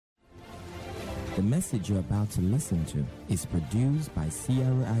The message you're about to listen to is produced by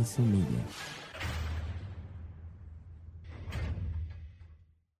CRIC Media.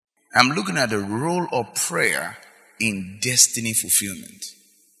 I'm looking at the role of prayer in destiny fulfillment.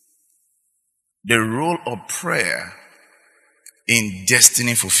 The role of prayer in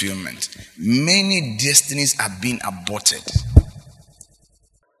destiny fulfillment. Many destinies are being aborted.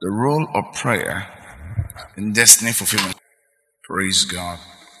 The role of prayer in destiny fulfillment. Praise God.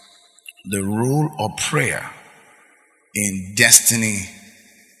 The role of prayer in destiny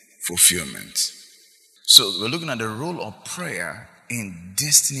fulfillment. So we're looking at the role of prayer in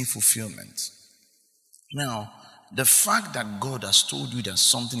destiny fulfillment. Now, the fact that God has told you that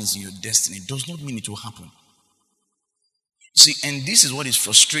something is in your destiny does not mean it will happen. See, and this is what is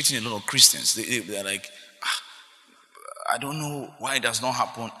frustrating a lot of Christians. They're like, I don't know why it does not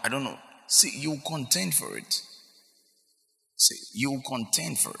happen. I don't know. See, you contend for it. See, you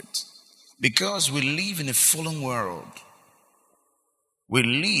contend for it. Because we live in a fallen world. We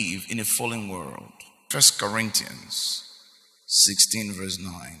live in a fallen world. 1 Corinthians 16 verse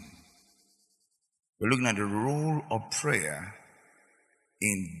 9. We're looking at the role of prayer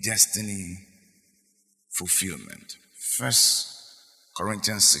in destiny fulfillment. 1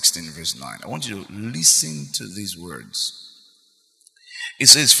 Corinthians 16 verse 9. I want you to listen to these words. It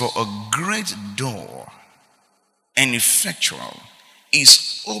says, for a great door and effectual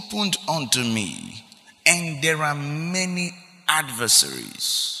is opened unto me, and there are many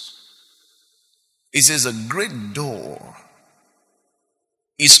adversaries. It says, a great door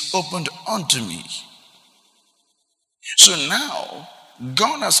is opened unto me. So now,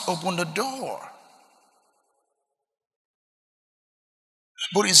 God has opened the door.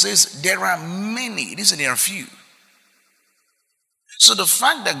 But it says, there are many. It isn't there are few. So the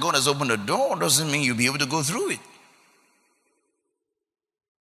fact that God has opened the door doesn't mean you'll be able to go through it.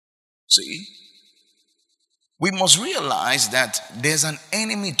 See, we must realize that there's an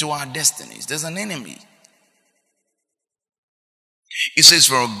enemy to our destinies. There's an enemy. It says,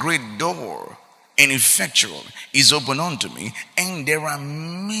 for a great door and effectual is open unto me, and there are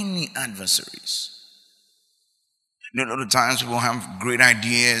many adversaries. You know, a lot of times people have great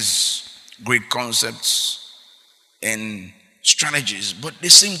ideas, great concepts, and strategies, but they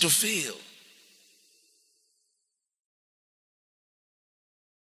seem to fail.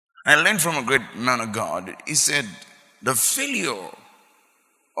 I learned from a great man of God. He said, the failure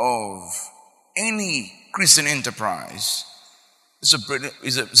of any Christian enterprise is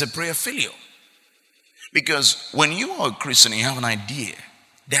a prayer failure. Because when you are a Christian, you have an idea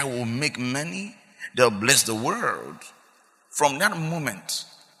that will make money, that will bless the world. From that moment,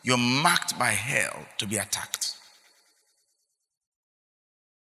 you're marked by hell to be attacked.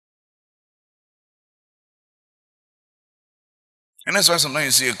 And that's why sometimes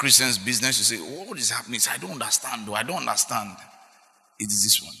you see a Christian's business, you say, what is happening? I don't understand, though. I don't understand. It is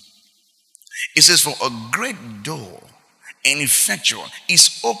this one. It says, for a great door and effectual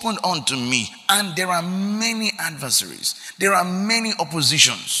is opened unto me, and there are many adversaries. There are many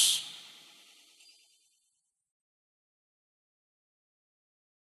oppositions.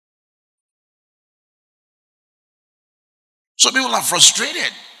 So people are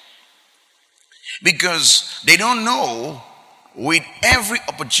frustrated because they don't know. With every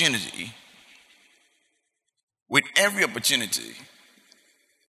opportunity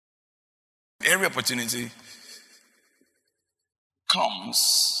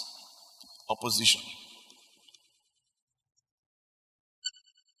comes opposition.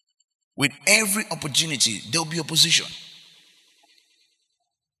 With every opportunity, there will be opposition.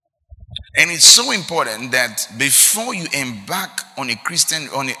 And it's so important that before you embark on a Christian,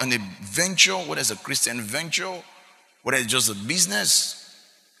 on a venture, whether it's a Christian venture, whether it's just a business,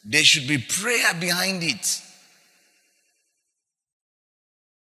 there should be prayer behind it.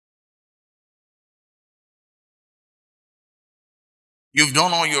 You've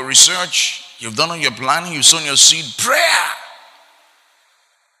done all your research, you've done all your planning, you've sown your seed. Prayer!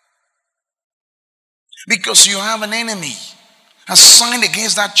 Because you have an enemy assigned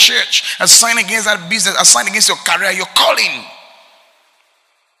against that church, assigned against that business, assigned against your career, your calling.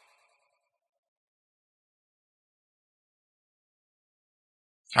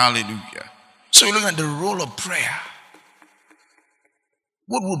 Hallelujah. So you're looking at the role of prayer.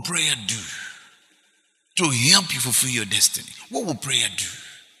 What will prayer do to help you fulfill your destiny? What will prayer do?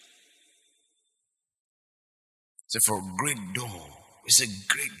 It's for a great door. It's a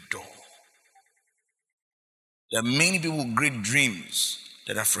great door. There are many people with great dreams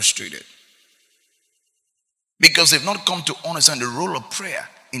that are frustrated because they've not come to understand the role of prayer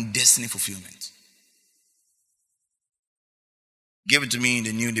in destiny fulfillment. Give it to me in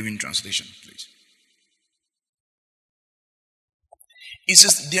the New Living Translation, please. It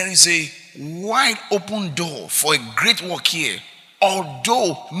says there is a wide open door for a great work here,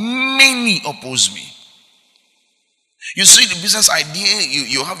 although many oppose me. You see the business idea,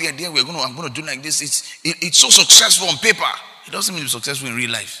 you have the idea I'm going to do like this. It's so successful on paper. It doesn't mean it's successful in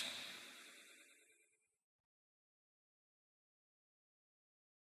real life.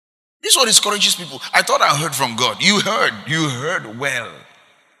 This is what discourages people. I thought I heard from God. You heard well.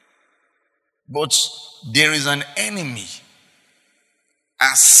 But there is an enemy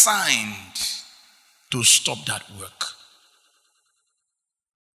assigned to stop that work.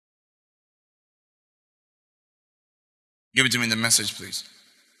 Give it to me in the message, please.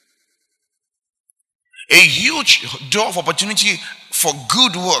 A huge door of opportunity for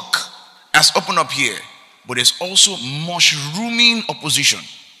good work has opened up here, but there's also mushrooming opposition.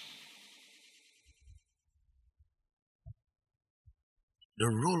 The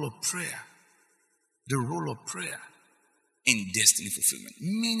role of prayer in destiny fulfillment.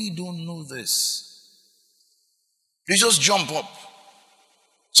 Many don't know this. You just jump up.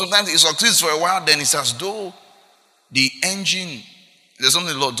 Sometimes it succeeds for a while, then it's as though the engine. There's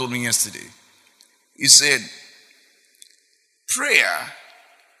something the Lord told me yesterday. He said, prayer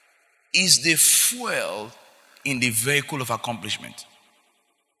is the fuel in the vehicle of accomplishment.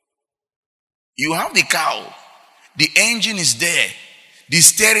 You have the car, the engine is there, the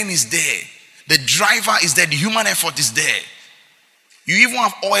steering is there, the driver is there, the human effort is there. You even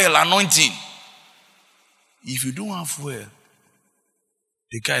have oil, anointing. If you don't have fuel,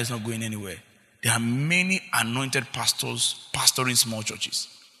 the car is not going anywhere. There are many anointed pastors pastoring small churches.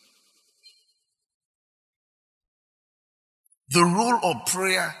 The role of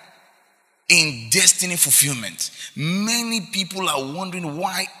prayer in destiny fulfillment. Many people are wondering,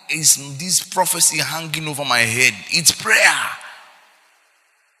 why is this prophecy hanging over my head? It's prayer.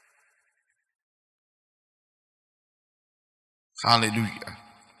 Hallelujah.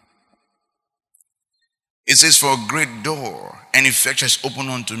 It says, for a great door and effectual is open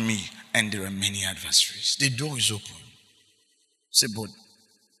unto me, and there are many adversaries. The door is open. Say, but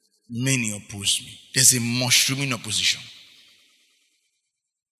many oppose me. There's a mushrooming opposition.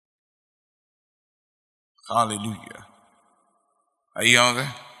 Hallelujah. Are you all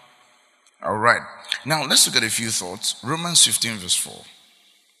there? All right. Now let's look at a few thoughts. Romans 15 verse 4.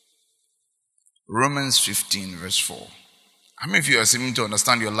 Romans 15 verse 4. How many of you are seeming to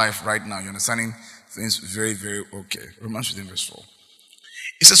understand your life right now? You're understanding things very, very okay. Romans 15 verse 4.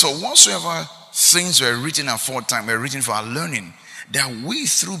 It says, so whatsoever things were written aforetime were written for our learning, that we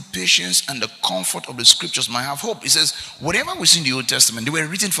through patience and the comfort of the scriptures might have hope. It says, whatever we see in the Old Testament, they were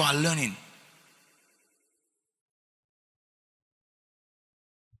written for our learning.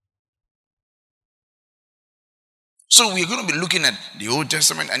 So we're going to be looking at the Old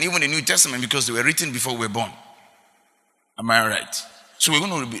Testament and even the New Testament because they were written before we were born. Am I right? So we're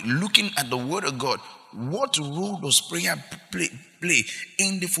going to be looking at the Word of God. What role does prayer play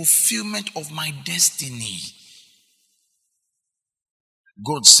in the fulfillment of my destiny?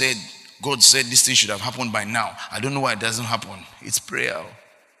 God said this thing should have happened by now. I don't know why it doesn't happen. It's prayer.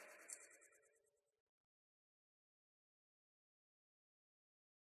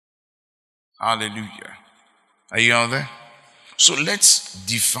 Hallelujah. Are you all there? So let's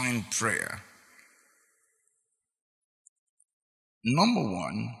define prayer. Number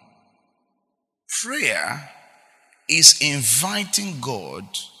one, prayer is inviting God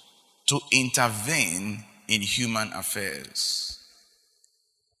to intervene in human affairs.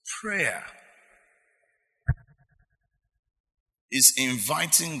 Prayer is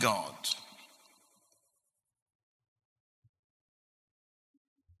inviting God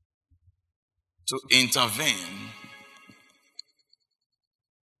to intervene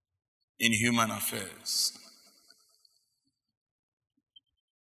in human affairs.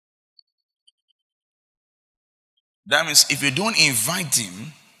 That means if you don't invite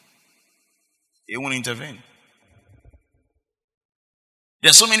him, he won't intervene. There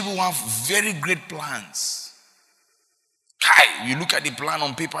are so many people who have very great plans. Hi, you look at the plan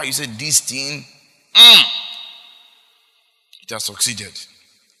on paper, you say this thing, it has succeeded.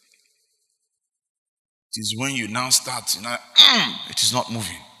 It is when you now start, it is not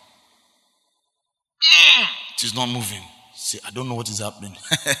moving. It is not moving. Say, I don't know what is happening.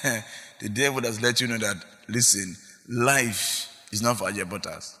 The devil has let you know that, listen, life is not for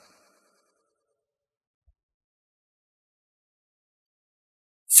Ajabotas.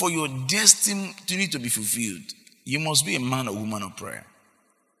 For your destiny to be fulfilled, you must be a man or woman of prayer.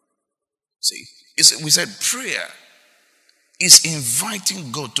 See, we said prayer is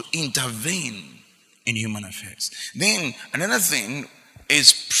inviting God to intervene in human affairs. Then another thing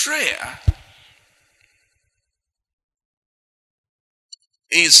is prayer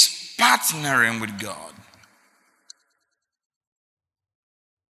is partnering with God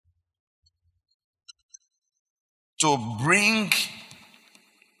to bring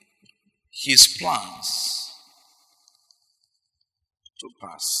his plans to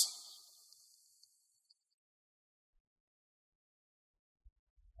pass.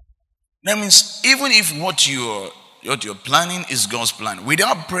 That means even if what you're planning is God's plan,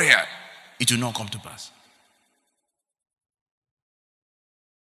 without prayer, it will not come to pass.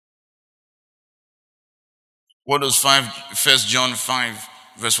 What does 1 John 5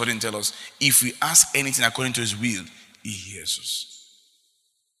 verse 14 tell us? If we ask anything according to his will, he hears us.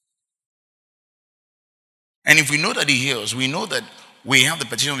 And if we know that he hears, we know that we have the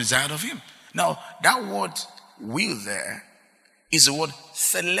petition desired of him. Now, that word will there is the word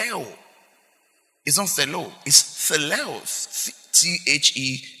theleo. It's not thelo, it's theleo.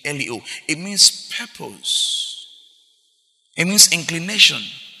 T-H-E-L-E-O. It means purpose. It means inclination.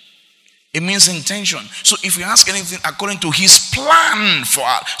 It means intention. So if we ask anything according to his plan for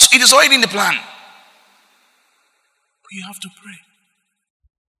us, so it is already in the plan. But you have to pray.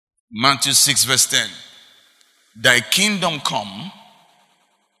 Matthew 6 verse 10. Thy kingdom come,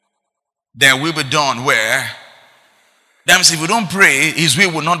 thy will be done where? That means if we don't pray, his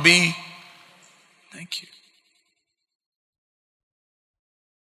will not be. Thank you.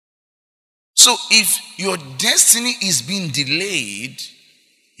 So if your destiny is being delayed,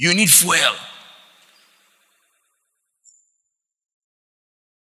 you need fuel.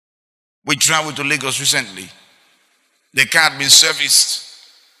 We traveled to Lagos recently. The car had been serviced.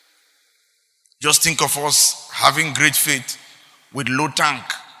 Just think of us having great faith with low tank.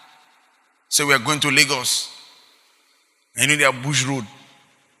 So we are going to Lagos. And you need a bush road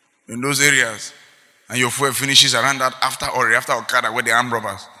in those areas. And your fuel finishes around that after Okada where the armed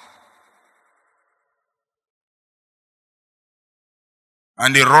robbers.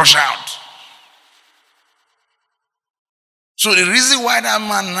 And they rush out. So the reason why that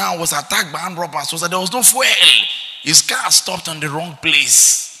man now was attacked by armed robbers was that there was no fuel. His car stopped on the wrong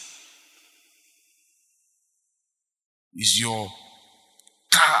place. It's your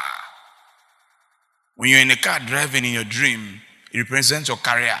car. When you're in a car driving in your dream, it represents your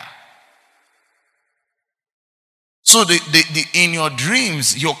career. So in your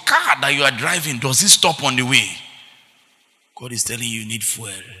dreams, your car that you are driving, does it stop on the way? God is telling you need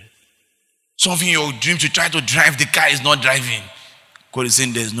fuel. Something in your dreams, you try to drive, the car is not driving. God is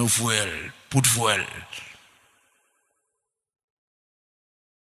saying there's no fuel. Put fuel.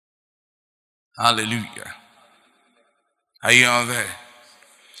 Hallelujah. Are you out there?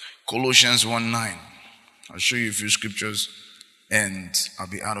 Colossians 1:9. I'll show you a few scriptures and I'll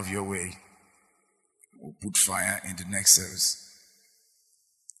be out of your way. We'll put fire in the next service.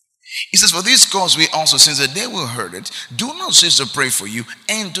 He says, for this cause we also, since the day we heard it, do not cease to pray for you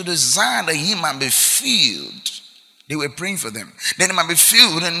and to desire that ye might be filled. They were praying for them. That they might be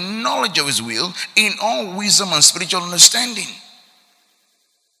filled with the knowledge of his will in all wisdom and spiritual understanding.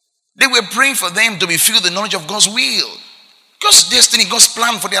 They were praying for them to be filled with the knowledge of God's will. God's destiny, God's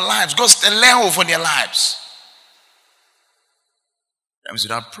plan for their lives, God's teleo for their lives. That means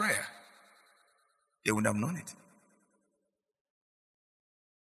without prayer, they wouldn't have known it.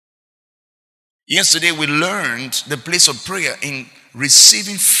 Yesterday we learned the place of prayer in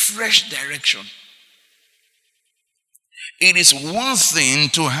receiving fresh direction. It is one thing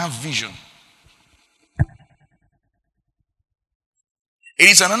to have vision. It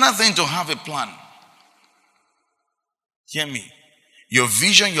is another thing to have a plan. Hear me. Your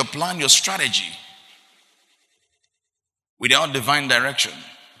vision, your plan, your strategy, without divine direction,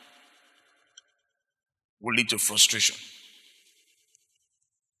 will lead to frustration.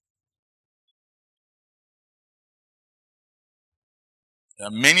 There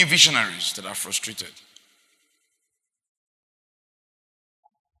are many visionaries that are frustrated.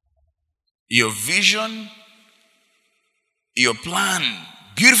 Your vision, your plan,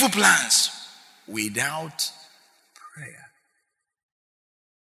 beautiful plans, without prayer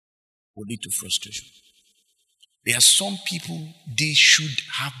will lead to frustration. There are some people, they should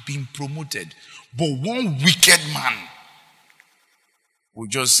have been promoted. But one wicked man will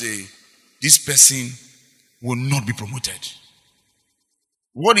just say, this person will not be promoted.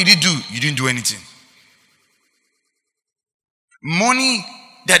 What did he do? You didn't do anything. Money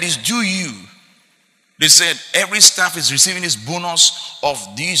that is due you. They said every staff is receiving this bonus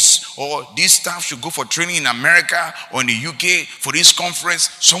of this, or this staff should go for training in America or in the UK for this conference.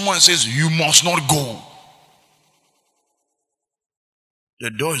 Someone says you must not go. The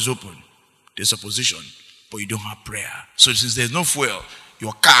door is open. There's a position, but you don't have prayer. So since there's no fuel,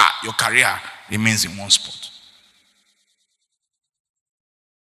 your career remains in one spot.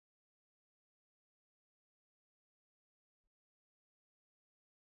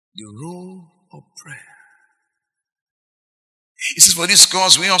 The role of prayer. It says, for this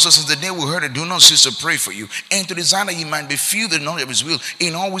cause we also, since the day we heard it, do not cease to pray for you, and to desire that ye might be filled with the knowledge of his will,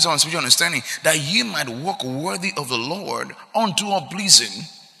 in all wisdom and spiritual understanding, that ye might walk worthy of the Lord, unto all pleasing.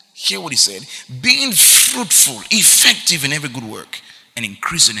 Hear what he said, being fruitful, effective in every good work, and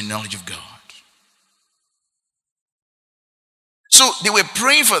increasing in knowledge of God. So they were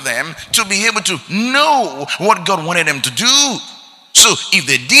praying for them to be able to know what God wanted them to do. So if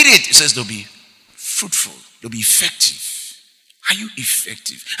they did it, it says they'll be fruitful, they'll be effective. Are you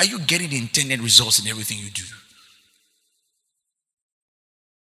effective? Are you getting the intended results in everything you do?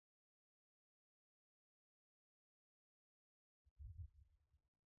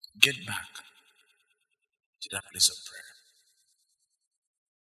 Get back to that place of prayer.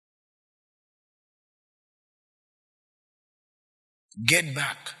 Get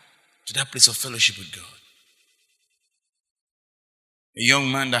back to that place of fellowship with God. A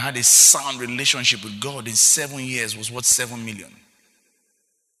young man that had a sound relationship with God in 7 years was worth 7 million.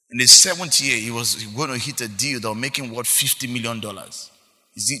 In the 7th year, he was going to hit a deal that will make him worth $50 million.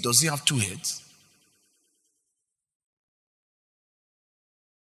 Does he have two heads?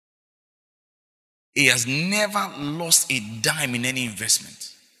 He has never lost a dime in any investment.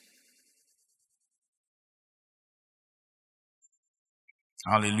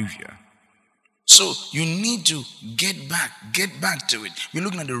 Hallelujah. So you need to get back to it. We're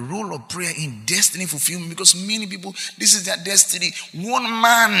looking at the role of prayer in destiny fulfillment, because many people, this is their destiny. One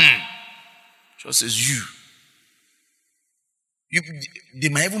man just as you. They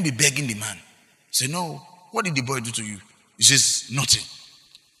might even be begging the man. Say, no, what did the boy do to you? He says, nothing.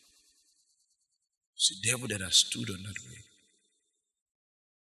 It's the devil that has stood on that way.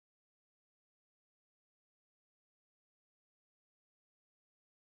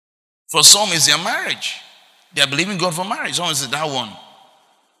 For some, it's their marriage. They are believing God for marriage. Some is that one.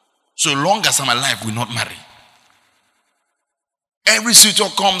 So long as I'm alive, we'll not marry. Every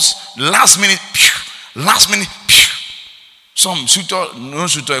suitor comes last minute. Some suitor, no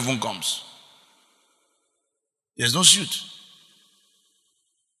suitor even comes. There's no suit.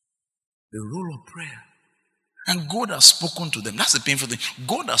 The role of prayer. And God has spoken to them. That's the painful thing.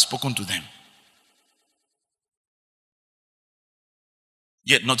 God has spoken to them.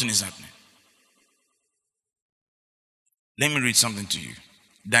 Yet nothing is happening. Let me read something to you.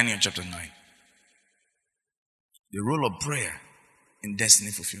 Daniel chapter 9. The role of prayer in destiny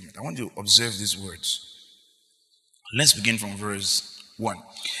fulfillment. I want you to observe these words. Let's begin from verse 1.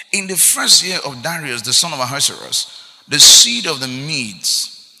 In the first year of Darius, the son of Ahasuerus, the seed of the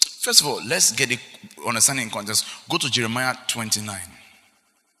Medes. First of all, let's get the understanding in context. Go to Jeremiah 29.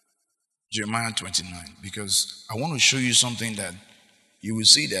 Jeremiah 29. Because I want to show you something that you will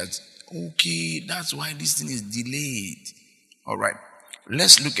see that, okay, that's why this thing is delayed. All right.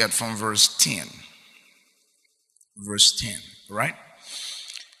 Let's look at from verse 10. Verse 10, right?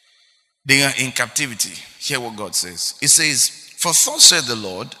 They are in captivity. Hear what God says. It says, for thus said the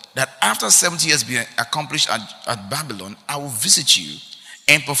Lord, that after 70 years being accomplished at Babylon, I will visit you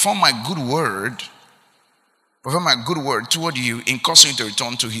and perform my good word toward you in causing you to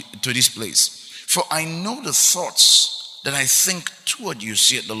return to this place. For I know the thoughts that I think toward you,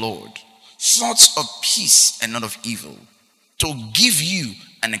 saith the Lord, thoughts of peace and not of evil, to give you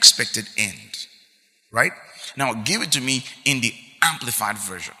an expected end. Right? Now give it to me in the amplified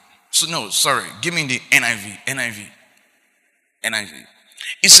version. So no, sorry, give me the NIV.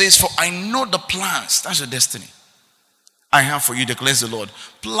 It says, for I know the plans, that's your destiny, I have for you, declares the Lord.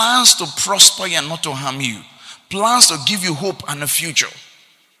 Plans to prosper you and not to harm you. Plans to give you hope and a future.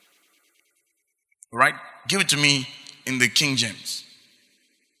 Right? Give it to me in the King James.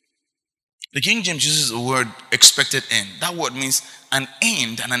 The King James uses the word expected end. That word means an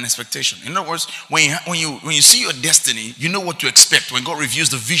end and an expectation. In other words, when you see your destiny, you know what to expect. When God reveals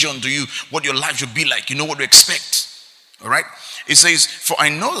the vision to you, what your life should be like, you know what to expect. All right? It says, for I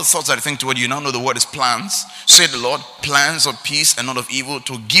know the thoughts that I think toward you. Now know the word is plans. Said the Lord, plans of peace and not of evil,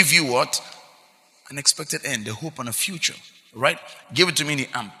 to give you what? An expected end, a hope and a future. All right? Give it to me in the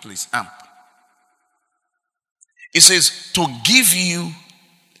amp, please. Amp. It says, to give you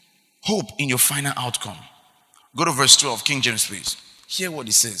hope in your final outcome. Go to verse 12, King James, please. Hear what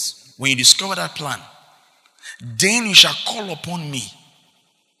it says. When you discover that plan, then you shall call upon me,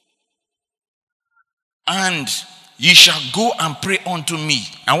 and ye shall go and pray unto me.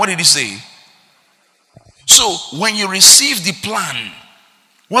 And what did he say? So when you receive the plan,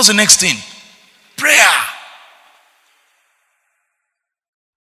 what's the next thing? Prayer.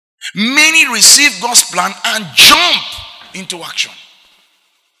 Many receive God's plan and jump into action.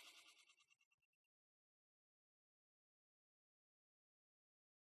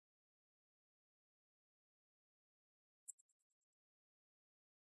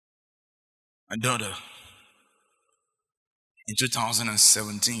 My daughter, in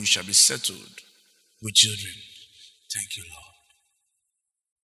 2017, you shall be settled with children. Thank you, Lord.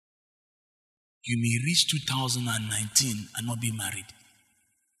 You may reach 2019 and not be married.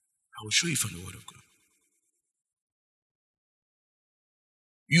 I will show you from the Word of God.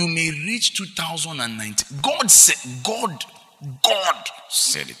 You may reach 2019. God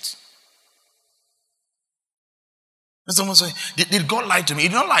said it. And someone say, did God lie to me? He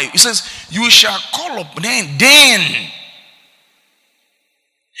did not lie. He says, you shall call up then.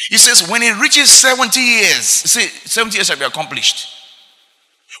 He says, when it reaches 70 years, see, 70 years shall be accomplished.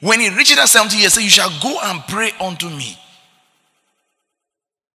 When it reaches that 70 years, say, you shall go and pray unto me.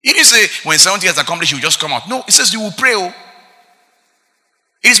 He didn't say, when 70 years accomplished, you will just come out. No, it says you will pray. Oh.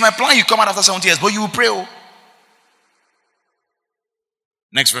 It is my plan you come out after 70 years, but you will pray. Oh.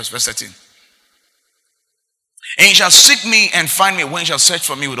 Next verse 13. And you shall seek me and find me when you shall search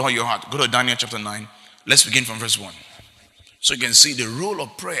for me with all your heart. Go to Daniel chapter 9. Let's begin from verse 1. So you can see the role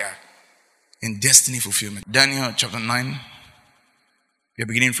of prayer in destiny fulfillment. Daniel chapter 9. We are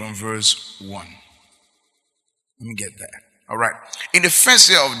beginning from verse 1. Let me get there. All right. In the first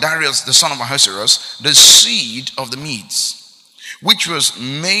year of Darius, the son of Ahasuerus, the seed of the Medes, which was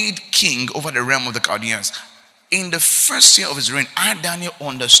made king over the realm of the Chaldeans, in the first year of his reign, I, Daniel,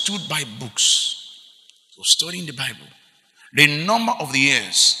 understood by books, so studying the Bible, the number of the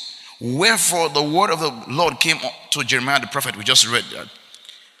years. Wherefore the word of the Lord came to Jeremiah the prophet, we just read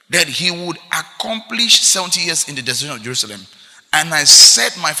that he would accomplish 70 years in the desolation of Jerusalem. And I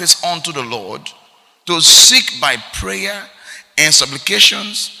set my face unto the Lord to seek by prayer and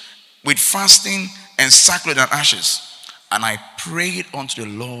supplications with fasting and sackcloth and ashes. And I prayed unto the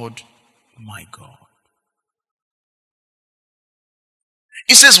Lord my God.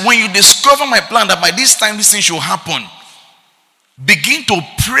 It says, when you discover my plan that by this time this thing should happen, begin to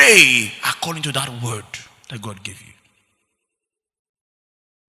pray according to that word that God gave you.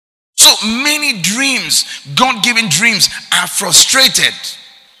 So many dreams, God-given dreams, are frustrated.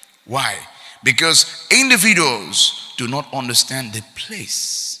 Why? Because individuals do not understand the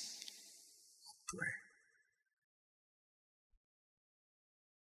place of prayer.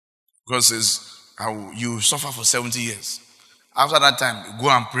 God says, you suffer for 70 years. After that time, go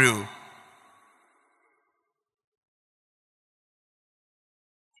and pray.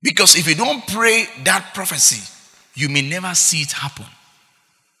 Because if you don't pray that prophecy, you may never see it happen.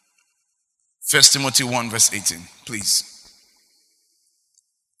 1 Timothy 1 verse 18, please.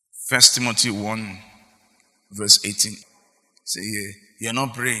 1 Timothy 1 verse 18. Say, you're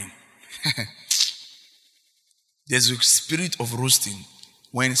not praying. There's a spirit of roasting.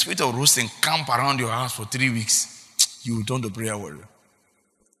 When the spirit of roasting camp around your house for 3 weeks, you will turn to prayer warrior.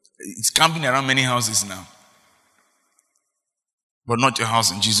 It's camping around many houses now. But not your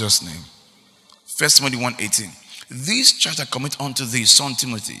house, in Jesus' name. 1 Timothy 1:18. This charge I commit unto thee, son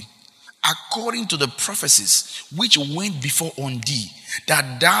Timothy, according to the prophecies which went before on thee,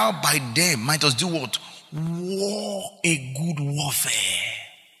 that thou by them mightest do what? War a good warfare.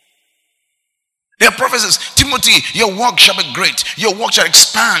 There are prophecies. Timothy, your work shall be great. Your work shall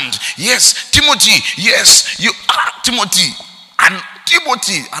expand. Yes, Timothy. Yes, you are Timothy. And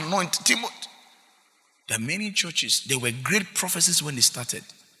Timothy, anointed Timothy. There are many churches, they were great prophecies when they started.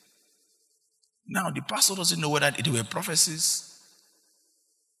 Now, the pastor doesn't know whether they were prophecies.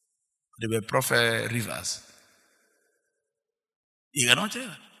 They were prophet rivers. You cannot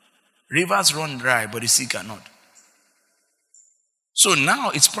tell. Rivers run dry, but the sea cannot. So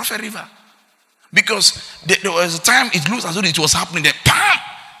now it's prophet river. Because there was a time it looked as though it was happening. Then, bam!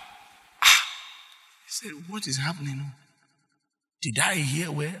 He said, what is happening? Did I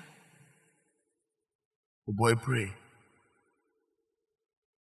hear where? Oh boy, pray.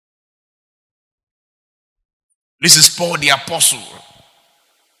 This is Paul the apostle.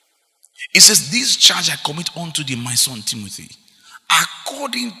 He says, this charge I commit unto thee, my son Timothy,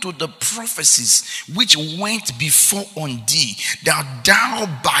 according to the prophecies which went before on thee, that thou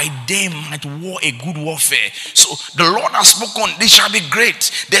by them might war a good warfare. So the Lord has spoken, they shall be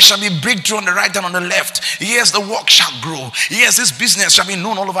great. There shall be breakthrough on the right and on the left. Yes, the work shall grow. Yes, this business shall be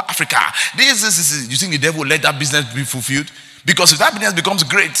known all over Africa. This. You think the devil will let that business be fulfilled? Because if that business becomes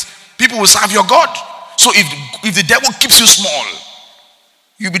great, people will serve your God. So if the devil keeps you small,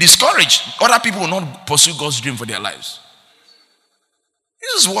 you'll be discouraged. Other people will not pursue God's dream for their lives.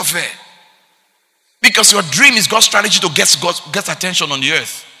 This is warfare. Because your dream is God's strategy to get attention on the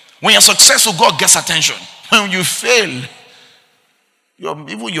earth. When you're successful, God gets attention. When you fail,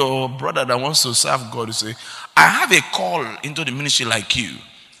 even your brother that wants to serve God will say, I have a call into the ministry like you.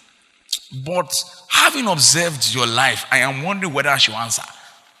 But having observed your life, I am wondering whether I should answer.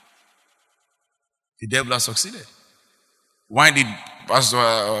 The devil has succeeded. Why did Pastor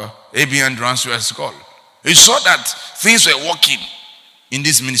A.B.N. transfer his call? He saw that things were working in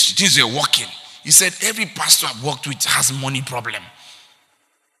this ministry. Things were working. He said, every pastor I've worked with has money problem.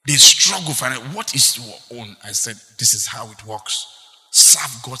 They struggle for it. What is your own? I said, this is how it works.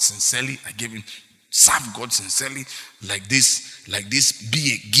 Serve God sincerely. I gave him, serve God sincerely. Like this.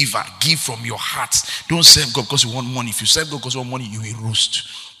 Be a giver. Give from your heart. Don't serve God because you want money. If you serve God because you want money, you will roast.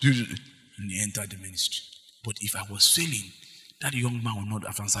 And he entered the ministry. But if I was failing, that young man would not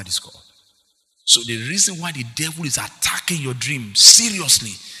have answered his call. So the reason why the devil is attacking your dream,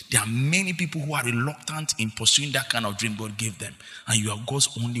 seriously, there are many people who are reluctant in pursuing that kind of dream God gave them. And you are God's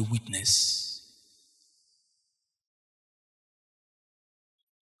only witness.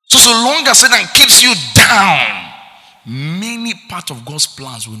 So long as Satan keeps you down, many part of God's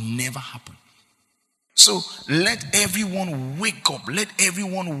plans will never happen. So let everyone wake up. Let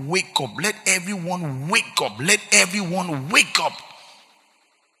everyone wake up. Let everyone wake up. Let everyone wake up.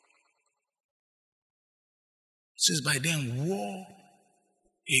 It says, by then, war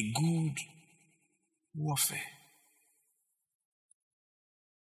a good warfare.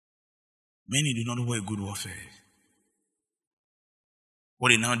 Many do not know what a good warfare is. What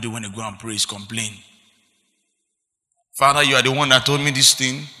they now do when they go and pray is complain. Father, you are the one that told me this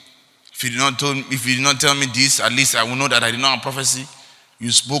thing. If you did not tell me this, at least I will know that I did not have prophecy. You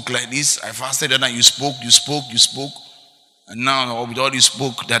spoke like this. I fasted and you spoke. And now with all you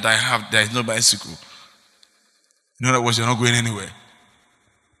spoke that I have, there is no bicycle. In other words, you're not going anywhere.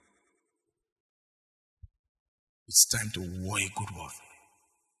 It's time to war a good warfare.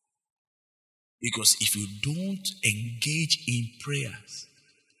 Because if you don't engage in prayers,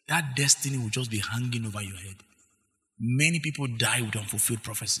 that destiny will just be hanging over your head. Many people die with unfulfilled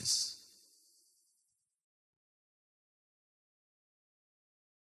prophecies.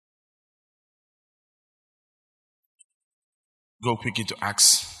 Go quickly to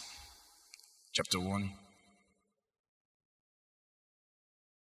Acts chapter 1.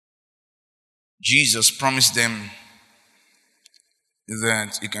 Jesus promised them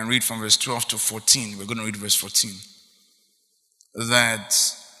that, you can read from verse 12 to 14. We're going to read verse 14. That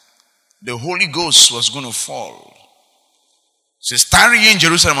the Holy Ghost was going to fall. It says, tarry ye in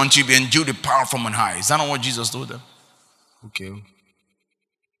Jerusalem until you be endued with power from on high. Is that not what Jesus told them? Okay.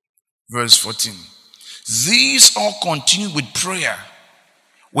 Verse 14. These all continued with prayer,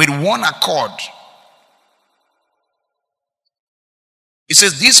 with one accord. It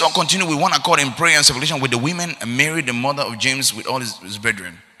says, these all continue with one accord in prayer and supplication with the women and Mary, the mother of James, with all his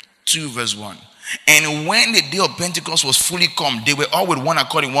brethren. 2 verse 1. And when the day of Pentecost was fully come, they were all with one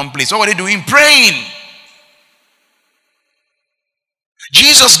accord in one place. What were they doing? Praying.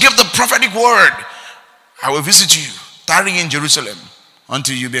 Jesus gave the prophetic word. I will visit you, tarry in Jerusalem,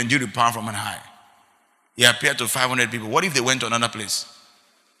 until you be endued with power from on high. He appeared to 500 people. What if they went to another place?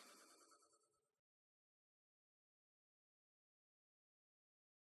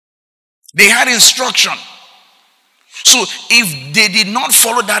 They had instruction. So if they did not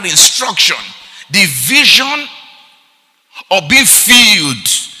follow that instruction, the vision of being filled,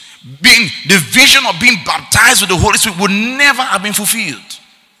 the vision of being baptized with the Holy Spirit would never have been fulfilled.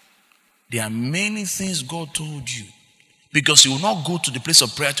 There are many things God told you, because you will not go to the place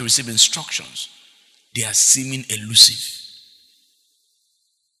of prayer to receive instructions. They are seeming elusive.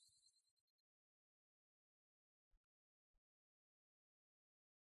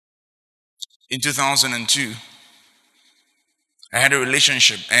 In 2002, I had a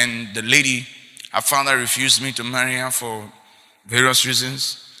relationship, and the lady, her father refused me to marry her for various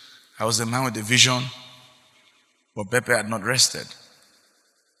reasons. I was the man with the vision, but Pepe had not rested.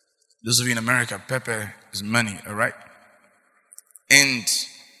 Those of you in America, Pepe is money, all right? And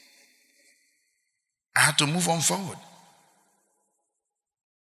I had to move on forward.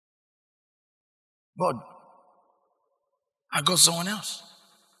 But I got someone else.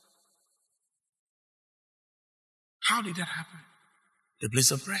 How did that happen? The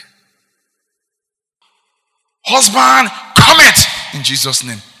place of prayer. Husband, come it in Jesus'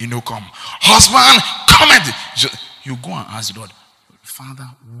 name. You know, come. Husband, come it. You go and ask the Lord, Father,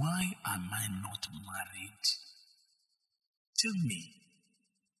 why am I not married? Tell me.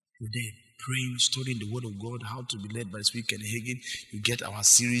 You're there praying, studying the word of God, how to be led by the Spirit, Kenny Hagin. You get our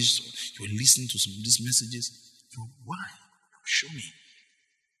series. You're listening to some of these messages. Why? Show me.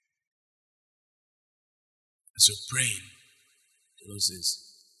 As you're praying, the Lord says,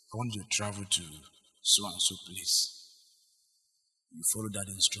 I want you to travel to so and so place. You follow that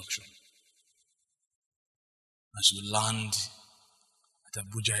instruction. As you land at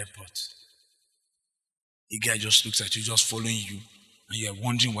Abuja airport, a guy just looks at you, just following you, And you're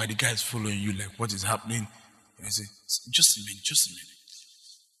wondering why the guy is following you, like what is happening. And I say, just a minute.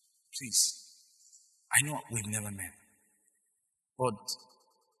 Please. I know we've never met. But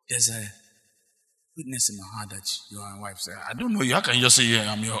there's a witness in my heart that you are my wife. Say, I don't know you. How can you just say, yeah,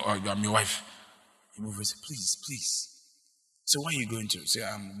 I'm your wife? He moved and said, please. So where are you going to? Say,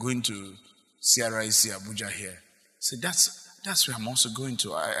 I'm going to CRIC Abuja here. So that's where I'm also going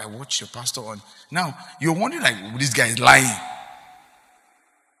to. I watch your pastor on. Now, you're wondering like, this guy is lying.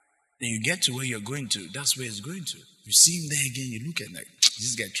 Then you get to where you're going to. That's where he's going to. You see him there again, you look at like,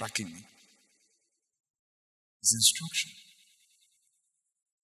 this guy tracking me. It's instruction.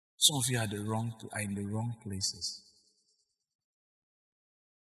 Some of you are in the wrong places.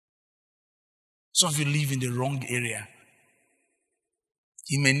 Some of you live in the wrong area.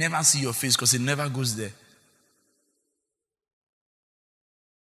 He may never see your face because he never goes there.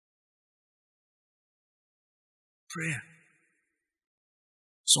 Prayer.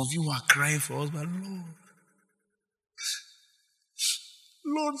 Some of you are crying for us, but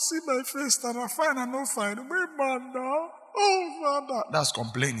Lord, see my face that I find and not find. We man now. Oh, Father. That's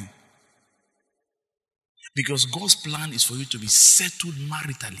complaining. Because God's plan is for you to be settled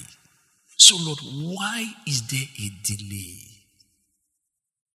maritally. So, Lord, why is there a delay?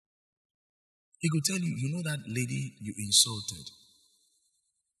 He could tell you, you know that lady you insulted?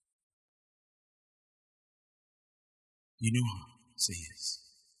 You know her? Say yes.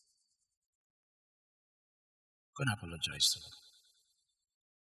 Go and apologize to her.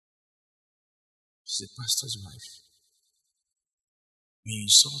 She's a pastor's wife. When you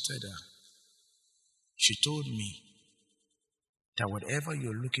insulted her, she told me that whatever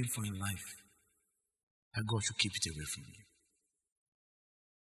you're looking for in life, that God should keep it away from you.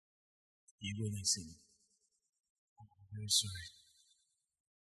 You go and say, I'm very sorry.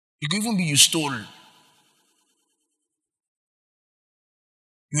 It could even be you stole.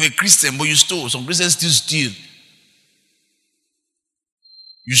 You're a Christian, but you stole. Some Christians still steal.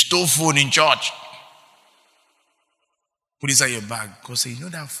 You stole phone in church. Put it inside your bag. Because you know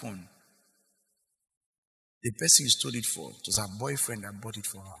that phone. The person you stole it for, it was her boyfriend that bought it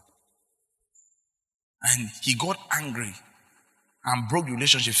for her. And he got angry and broke the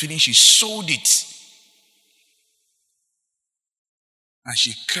relationship, feeling she sold it. And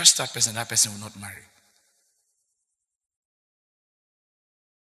she cursed that person will not marry.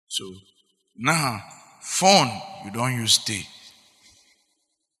 So now, phone, you don't use stay.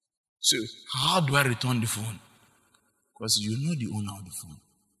 So how do I return the phone? Because you know the owner of the phone.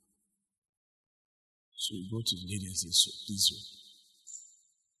 So you go to the lady and say, so, please, so.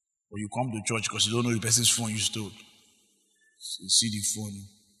 Or you come to church because you don't know the person's phone you stole. So you see the phone,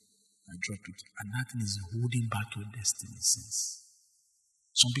 I dropped it. And that thing is holding back your destiny since.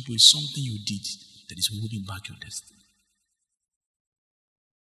 Some people, it's something you did that is holding back your destiny.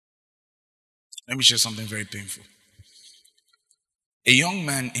 Let me share something very painful. A young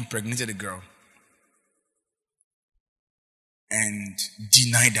man impregnated a girl and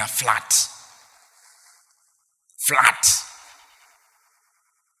denied her flat.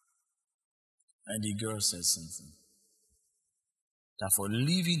 And the girl said something. That for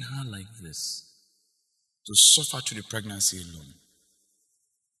leaving her like this, to suffer through the pregnancy alone,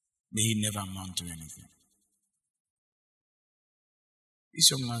 may he never amount to anything.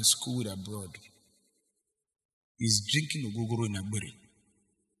 This young man schooled abroad. He's drinking ogogoro in Agbere.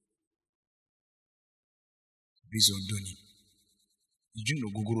 This is Odoni. He's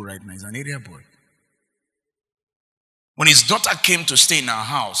drinking ogogoro right now. He's an area boy. When his daughter came to stay in our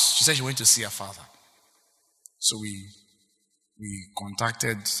house, she said she went to see her father. So we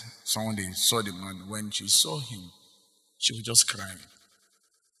contacted someone, they saw the man. When she saw him, she was just crying.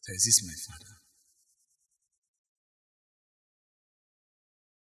 Said, is this my father?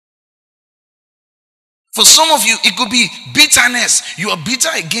 For some of you, it could be bitterness. You are bitter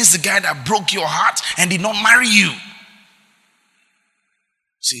against the guy that broke your heart and did not marry you.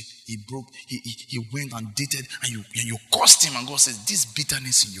 See, he went and dated and you cursed him, and God says, this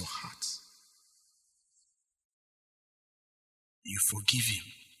bitterness in your heart, you forgive him.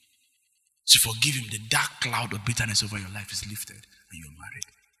 So forgive him, the dark cloud of bitterness over your life is lifted and you're married.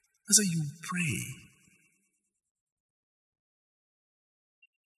 That's why you pray.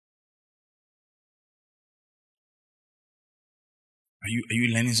 Are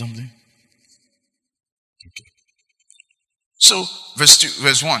you learning something? Okay. So,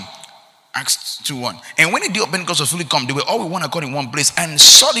 verse 1, Acts 2:1. And when the day of Pentecost was fully come, they were all with one accord in one place. And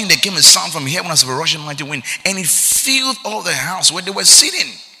suddenly there came a sound from heaven as of a rushing mighty wind, and it filled all the house where they were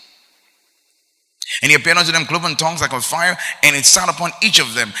sitting. And he appeared unto them cloven tongues like of fire, and it sat upon each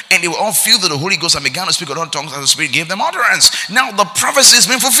of them. And they were all filled with the Holy Ghost and began to speak with other tongues as the Spirit gave them utterance. Now the prophecy has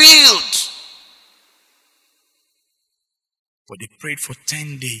been fulfilled. But they prayed for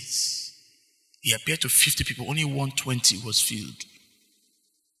 10 days. He appeared to 50 people. Only 120 was filled.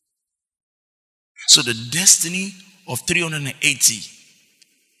 So the destiny of 380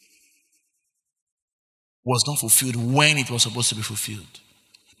 was not fulfilled when it was supposed to be fulfilled,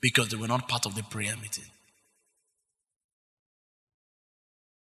 because they were not part of the prayer meeting.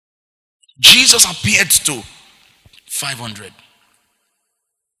 Jesus appeared to 500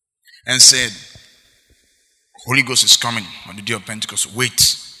 and said, Holy Ghost is coming on the day of Pentecost. Wait.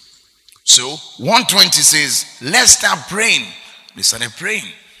 So 120 says, let's start praying. They started praying.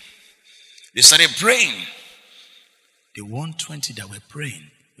 They started praying. The 120 that were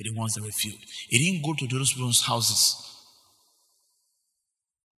praying were the ones that were filled. It didn't go to those people's houses.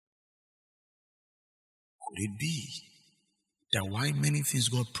 Could it be that why many things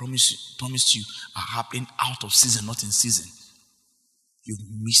God promised you are happening out of season, not in season? You've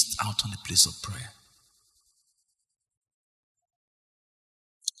missed out on the place of prayer.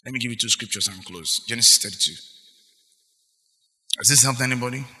 Let me give you two scriptures and close. Genesis 32. Has this helped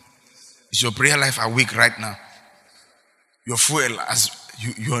anybody? Is your prayer life awake right now? Your fuel, as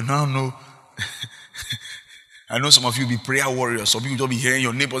you now know. I know some of you be prayer warriors. Some people don't be hearing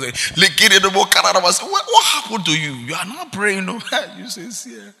your neighbors say, what happened to you? You are not praying. No. You say,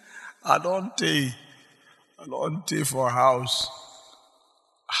 yeah, I don't pay for a house.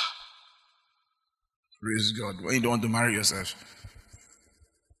 Praise God. When you don't want to marry yourself.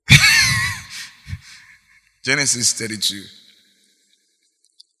 Genesis 32.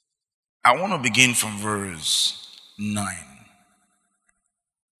 I want to begin from verse 9.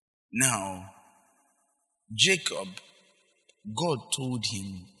 Now, Jacob, God told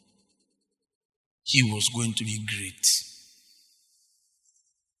him he was going to be great.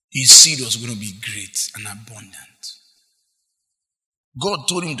 His seed was going to be great and abundant. God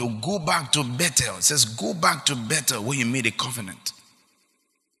told him to go back to Bethel. It says, go back to Bethel where you made a covenant.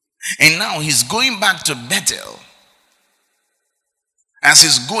 And now he's going back to Bethel. As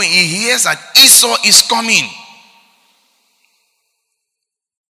he's going, he hears that Esau is coming.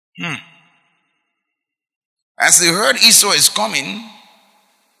 As he heard Esau is coming,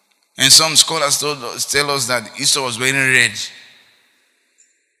 and some scholars tell us that Esau was wearing red.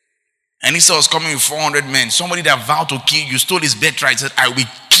 And Esau was coming with 400 men. Somebody that vowed to kill you, stole his birthright, said, I will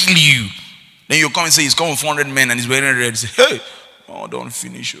kill you. Then you come and say he's coming with 400 men and he's wearing red. Say, hey, oh, don't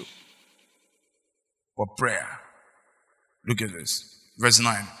finish you. For prayer. Look at this. Verse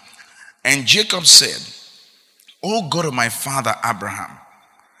 9. And Jacob said, O God of my father Abraham,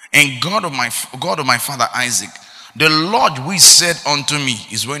 and God of my father Isaac, the Lord which said unto me,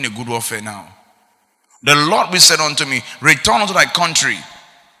 is wearing a good warfare now. The Lord which said unto me, return unto thy country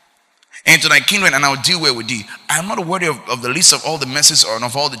and to thy kingdom, and I will deal well with thee. I am not worthy of the least of all the messages and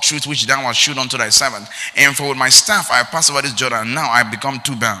of all the truth which thou hast shewed unto thy servant. And for with my staff I have passed over this Jordan, and now I have become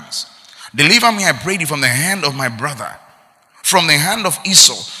two bands. Deliver me, I pray thee, from the hand of my brother, from the hand of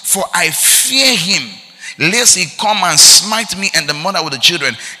Esau, for I fear him, lest he come and smite me and the mother with the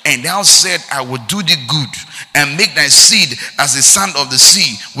children. And thou said, I will do thee good, and make thy seed as the sand of the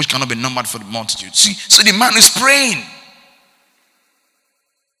sea, which cannot be numbered for the multitude. See, so the man is praying.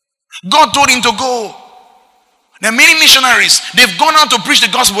 God told him to go. There are many missionaries, they've gone out to preach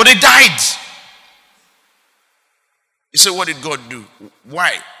the gospel, but they died. You say, what did God do?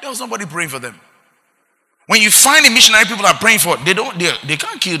 Why? There was nobody praying for them. When you find the missionary people are praying for, they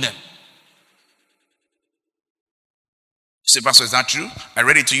can't kill them. You say, Pastor, is that true? I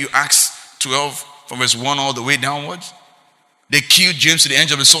read it to you, Acts 12, from verse 1 all the way downwards. They killed James to the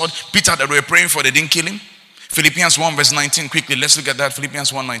edge of the sword. Peter that they were praying for, they didn't kill him. Philippians 1 verse 19, quickly. Let's look at that.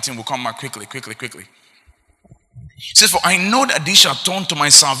 Philippians 1:19. We'll come back quickly. It says, for I know that these shall turn to my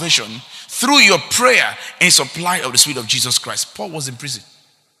salvation through your prayer and supply of the Spirit of Jesus Christ. Paul was in prison.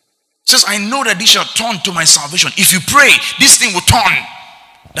 It says, I know that these shall turn to my salvation. If you pray, this thing will turn.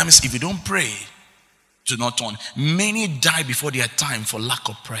 That means if you don't pray, it will not turn. Many die before their time for lack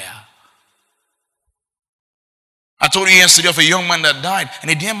of prayer. I told you yesterday of a young man that died,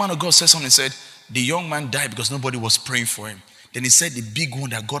 and the dear man of God said something. He said, the young man died because nobody was praying for him. Then he said the big one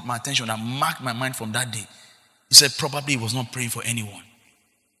that got my attention, that marked my mind from that day. He said probably he was not praying for anyone.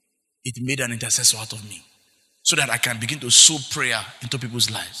 It made an intercessor out of me, so that I can begin to sow prayer into people's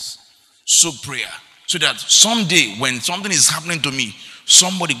lives. Sow prayer. So that someday when something is happening to me,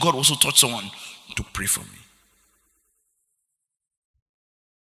 somebody, God also taught someone to pray for me.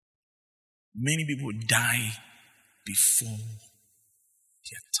 Many people die before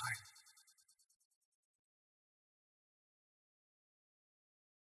their time.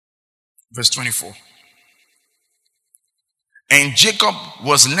 Verse 24. And Jacob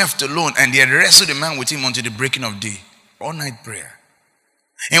was left alone, and they had wrestled the man with him until the breaking of day. All night prayer.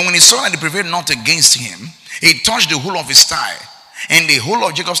 And when he saw that they prevailed not against him, he touched the whole of his thigh. And the whole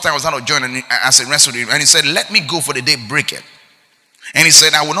of Jacob's thigh was out of joint as he wrestled him. And he said, let me go, for the day breaketh. And he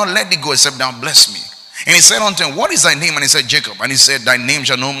said, I will not let thee go except thou bless me. And he said unto him, what is thy name? And he said, Jacob. And he said, thy name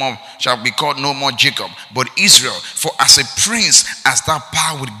shall be called no more Jacob, but Israel. For as a prince hast thou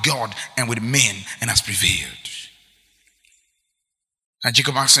power with God and with men, and hast prevailed. And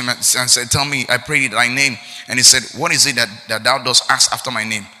Jacob asked him and said, tell me, I pray thee thy name. And he said, what is it that thou dost ask after my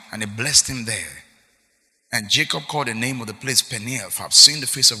name? And he blessed him there. And Jacob called the name of the place Peniel, for I've seen the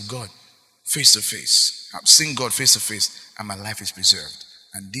face of God face to face. I've seen God face to face, and my life is preserved.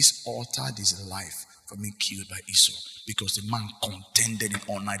 And this altered his life for being killed by Esau, because the man contended in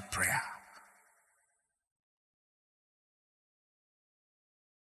all-night prayer.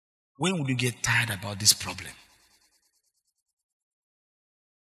 When will you get tired about this problem?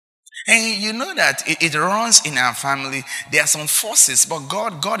 And you know that it runs in our family. There are some forces, but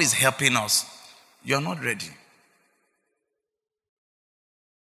God is helping us. You are not ready.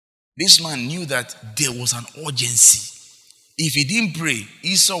 This man knew that there was an urgency. If he didn't pray,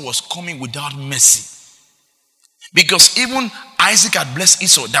 Esau was coming without mercy. Because even Isaac had blessed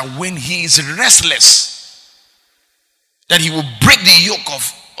Esau that when he is restless, that he will break the yoke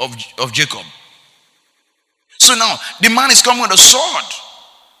of Jacob. So now the man is coming with a sword.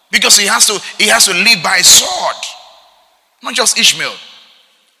 Because he has to live by a sword. Not just Ishmael.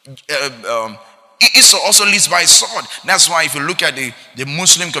 Esau also lives by a sword. That's why if you look at the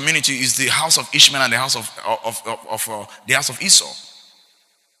Muslim community, is the house of Ishmael and the house of Esau.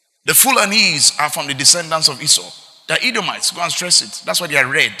 The Fulanis are from the descendants of Esau. They're Edomites. Go and stress it. That's why they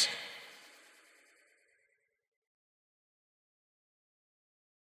are red.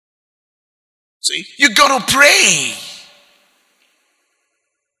 See, you got to pray.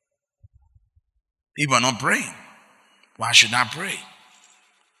 People are not praying. Why should I pray?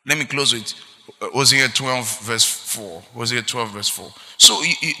 Let me close with Hosea 12 verse 4. Hosea 12 verse 4. So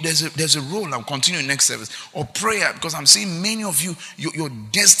there's a role, I'll continue next service, of prayer, because I'm seeing many of you, your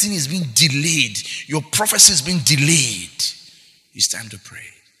destiny is being delayed. Your prophecy is being delayed. It's time to pray.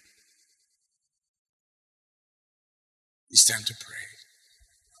 It's time to pray.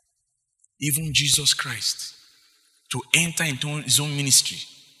 Even Jesus Christ, to enter into his own ministry,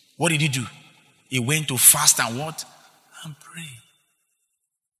 what did he do? He went to fast and what? And pray.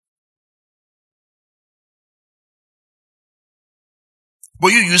 But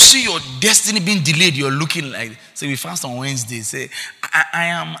you see your destiny being delayed. You're looking like, say we fast on Wednesday. Say, I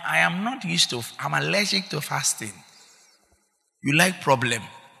am not used to, I'm allergic to fasting. You like problem.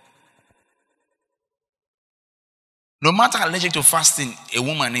 No matter how allergic to fasting a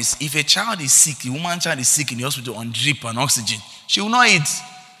woman is, if a child is sick, a woman child is sick in the hospital on drip and oxygen, she will not eat.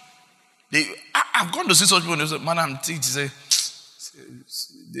 I've gone to see such people and they say, Madam,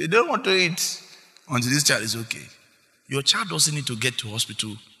 they don't want to eat until this child is okay. Your child doesn't need to get to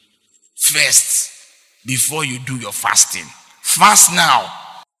hospital first before you do your fasting. Fast now.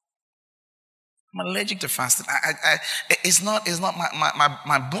 I'm allergic to fasting. It's not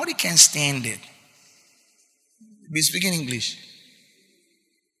my body can't stand it. Be speaking English.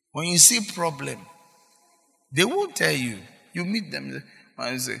 When you see problem, they won't tell you. You meet them.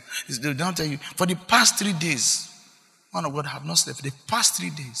 They don't tell you. For the past 3 days, man of God, I have not slept. For the past 3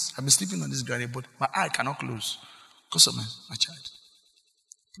 days, I've been sleeping on this granite, but my eye cannot close because of my child.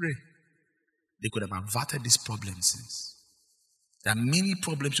 Pray. They could have averted this problem since. There are many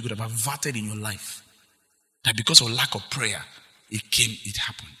problems you could have averted in your life. That because of lack of prayer, it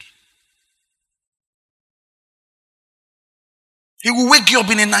happened. He will wake you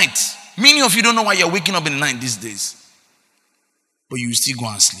up in the night. Many of you don't know why you're waking up in the night these days. But you will still go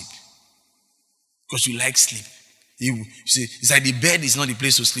and sleep. Because you like sleep. You see, it's like the bed is not the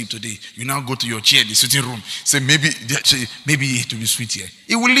place to sleep today. You now go to your chair in the sitting room. Say, maybe it will be sweet here.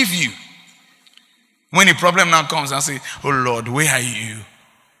 It will leave you. When the problem now comes, I say, oh Lord, where are you?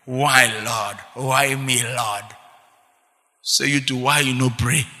 Why, Lord? Why me, Lord? Say you to why you no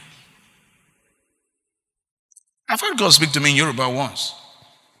pray. I've heard God speak to me in Yoruba once.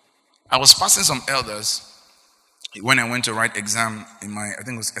 I was passing some elders when I went to write exam in my, I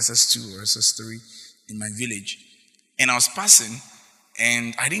think it was SS2 or SS3 in my village. And I was passing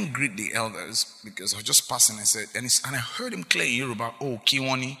and I didn't greet the elders because I was just passing. I said, and I heard him clear in Yoruba, oh,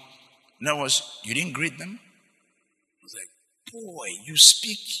 Kiwani. In other words, you didn't greet them? I was like, boy, you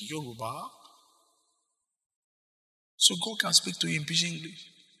speak Yoruba? So God can speak to you in Pidgin English.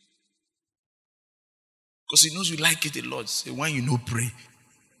 Because he knows you like it a lot. Say, when you know, pray.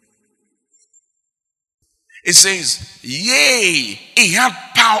 It says, yea, he had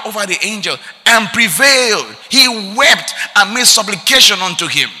power over the angel and prevailed. He wept and made supplication unto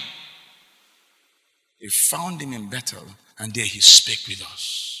him. They found him in Bethel, and there he spake with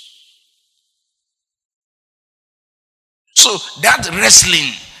us. So that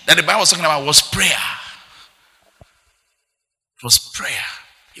wrestling that the Bible was talking about was prayer. It was prayer.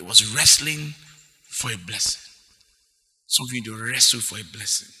 It was wrestling for a blessing. Something to wrestle for a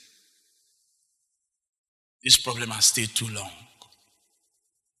blessing. This problem has stayed too long.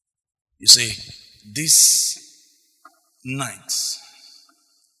 You say, this night,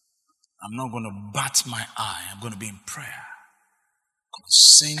 I'm not going to bat my eye. I'm going to be in prayer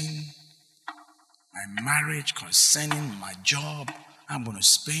concerning my marriage, concerning my job. I'm going to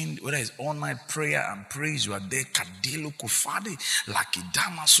spend, whether it's all night prayer and praise, you are there. Kadilo Kufadi,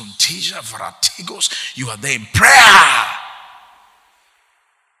 Lakidama Suntija Varatigos, you are there in prayer.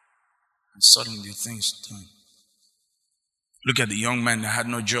 And suddenly things turn. Look at the young man that had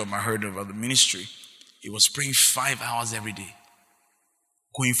no job. I heard about the ministry. He was praying 5 hours every day,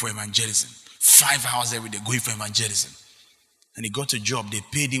 going for evangelism. 5 hours every day, going for evangelism. And he got a job. They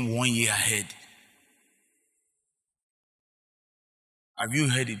paid him 1 year ahead. Have you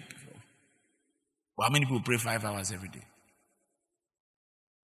heard it before? Well, how many people pray 5 hours every day?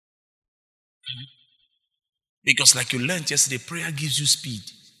 Because like you learned yesterday, prayer gives you speed.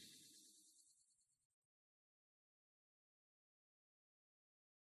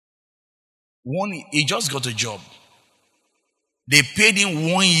 He just got a job. They paid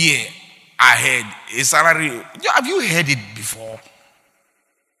him 1 year ahead. His salary. Have you heard it before?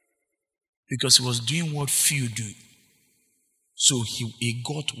 Because he was doing what few do. So he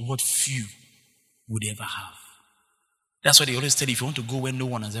got what few would ever have. That's why they always tell you, if you want to go where no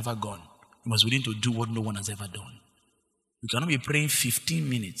one has ever gone, you must be willing to do what no one has ever done. You cannot be praying 15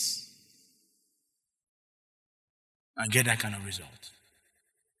 minutes and get that kind of result.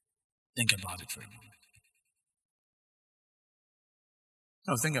 Think about it for a moment.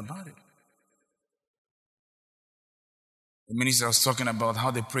 No, think about it. The minister was talking about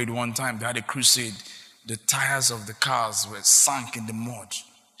how they prayed one time. They had a crusade. The tires of the cars were sunk in the mud.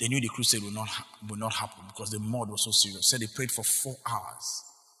 They knew the crusade would not happen because the mud was so serious. So they prayed for 4 hours.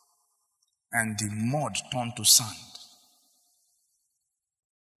 And the mud turned to sand.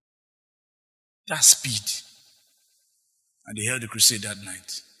 That's speed. And they held the crusade that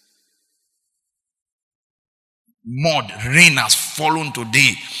night. Mud, rain has fallen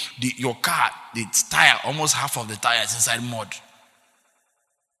today. Your car, its tire, almost half of the tire is inside mud.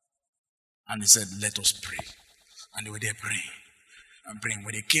 And they said, let us pray. And they were there praying and praying.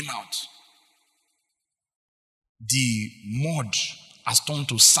 When they came out, the mud has turned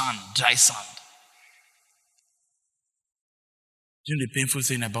to sand, dry sand. You know the painful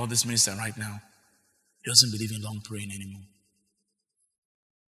thing about this minister right now? He doesn't believe in long praying anymore.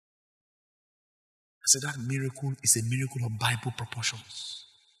 I said that miracle is a miracle of Bible proportions.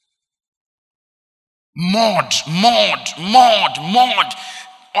 Mud,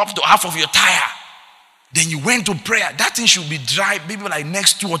 up to half of your tire. Then you went to prayer. That thing should be dry maybe like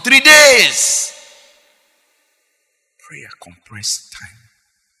next 2 or 3 days. Prayer compressed time.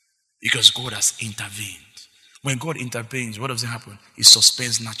 Because God has intervened. When God intervenes, what does it happen? It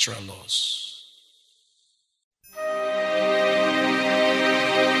suspends natural laws.